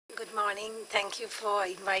Good morning. Thank you for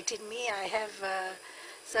inviting me. I have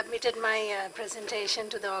submitted my presentation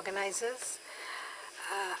to the organizers.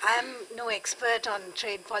 I am no expert on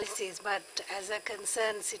trade policies, but as a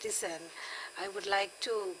concerned citizen, I would like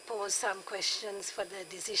to pose some questions for the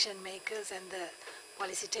decision makers and the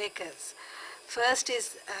policy takers. First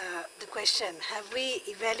is the question, have we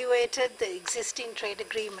evaluated the existing trade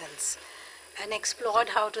agreements and explored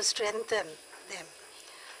how to strengthen them?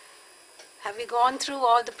 Have we gone through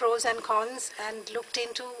all the pros and cons and looked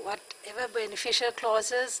into whatever beneficial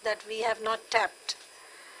clauses that we have not tapped?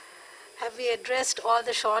 Have we addressed all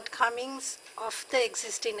the shortcomings of the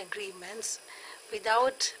existing agreements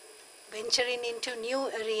without venturing into new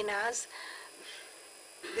arenas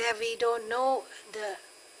where we don't know the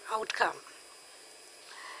outcome?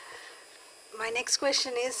 My next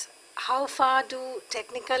question is, how far do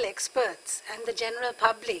technical experts and the general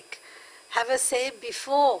public have a say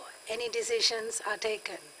before any decisions are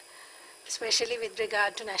taken, especially with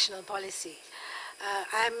regard to national policy?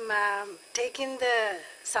 I'm taking the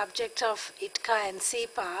subject of ITCA and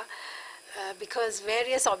CEPA because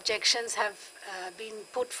various objections have been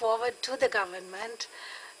put forward to the government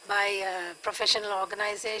by professional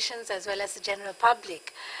organizations as well as the general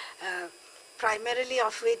public, primarily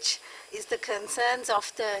of which is the concerns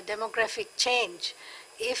of the demographic change.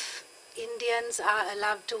 If Indians are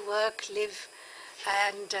allowed to work, live,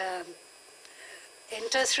 and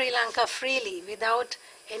enter Sri Lanka freely without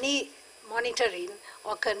any monitoring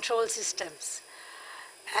or control systems.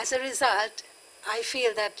 As a result, I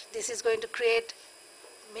feel that this is going to create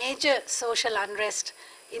major social unrest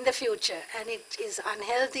in the future, and it is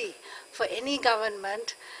unhealthy for any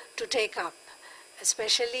government to take up,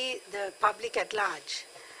 especially the public at large.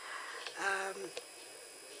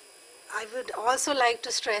 I would also like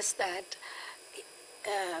to stress that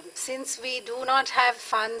since we do not have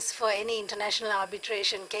funds for any international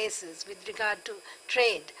arbitration cases with regard to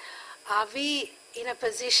trade, are we in a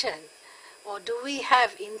position, or do we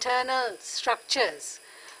have internal structures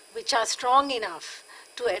which are strong enough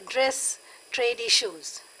to address trade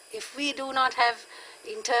issues? If we do not have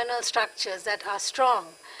internal structures that are strong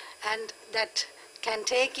and that can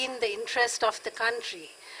take in the interest of the country,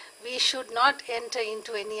 we should not enter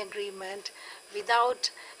into any agreement without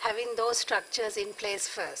having those structures in place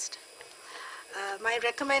first. My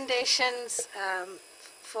recommendations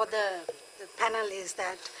for the panel is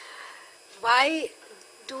that why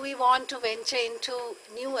do we want to venture into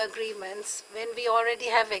new agreements when we already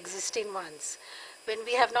have existing ones, when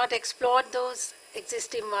we have not explored those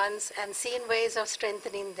existing ones and seen ways of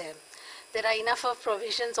strengthening them? There are enough of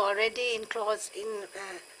provisions already in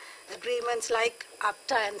agreements like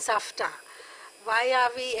APTA and SAFTA. Why are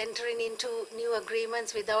we entering into new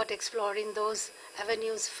agreements without exploring those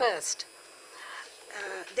avenues first?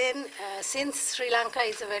 Since Sri Lanka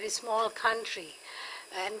is a very small country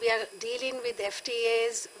and we are dealing with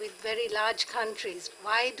FTAs with very large countries,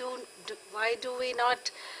 why do we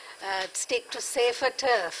not stick to safer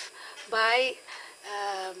turf by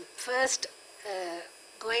first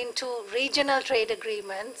going to regional trade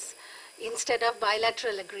agreements instead of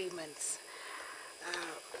bilateral agreements?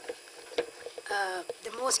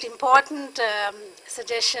 The most important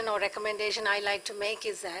suggestion or recommendation I like to make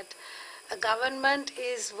is that a government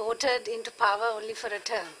is voted into power only for a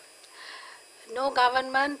term. No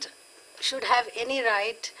government should have any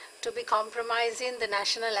right to be compromising the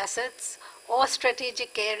national assets or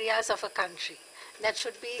strategic areas of a country. That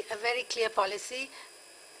should be a very clear policy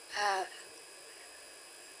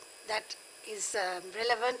that is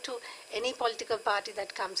relevant to any political party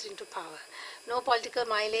that comes into power. No political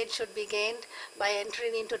mileage should be gained by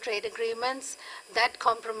entering into trade agreements that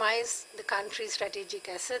compromise the country's strategic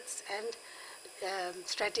assets and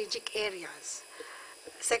strategic areas.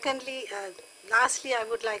 Secondly, lastly, I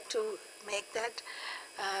would like to make that,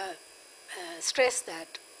 stress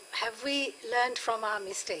that, have we learned from our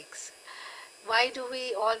mistakes? Why do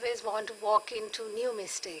we always want to walk into new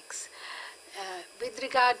mistakes? With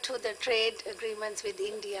regard to the trade agreements with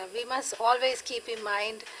India, we must always keep in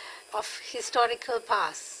mind of historical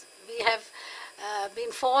past. We have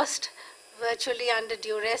been forced virtually under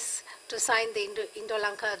duress to sign the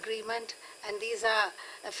Indo-Lanka agreement, and these are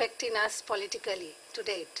affecting us politically to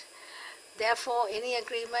date. Therefore, any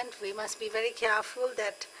agreement, we must be very careful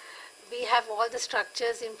that we have all the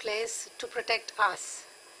structures in place to protect us,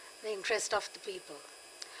 the interest of the people.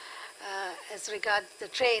 As regards the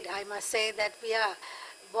trade, I must say that we are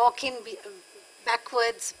walking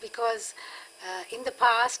backwards because in the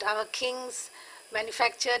past our kings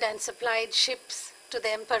manufactured and supplied ships to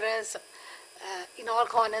the emperors in all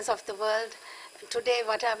corners of the world. Today,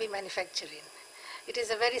 what are we manufacturing? it is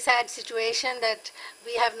a very sad situation that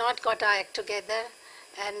we have not got our act together,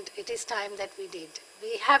 and it is time that we did.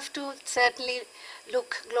 We have to certainly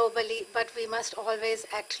look globally, but we must always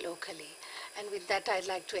act locally. And with that, I'd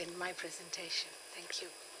like to end my presentation. Thank you.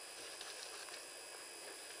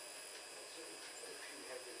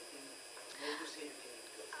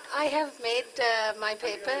 I have made my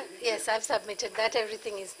paper. Yes, I've submitted that.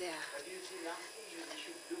 Everything is there.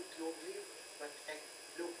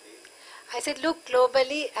 I said look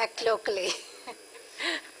globally, act locally.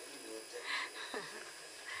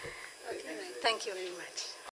 Okay, thank you very much.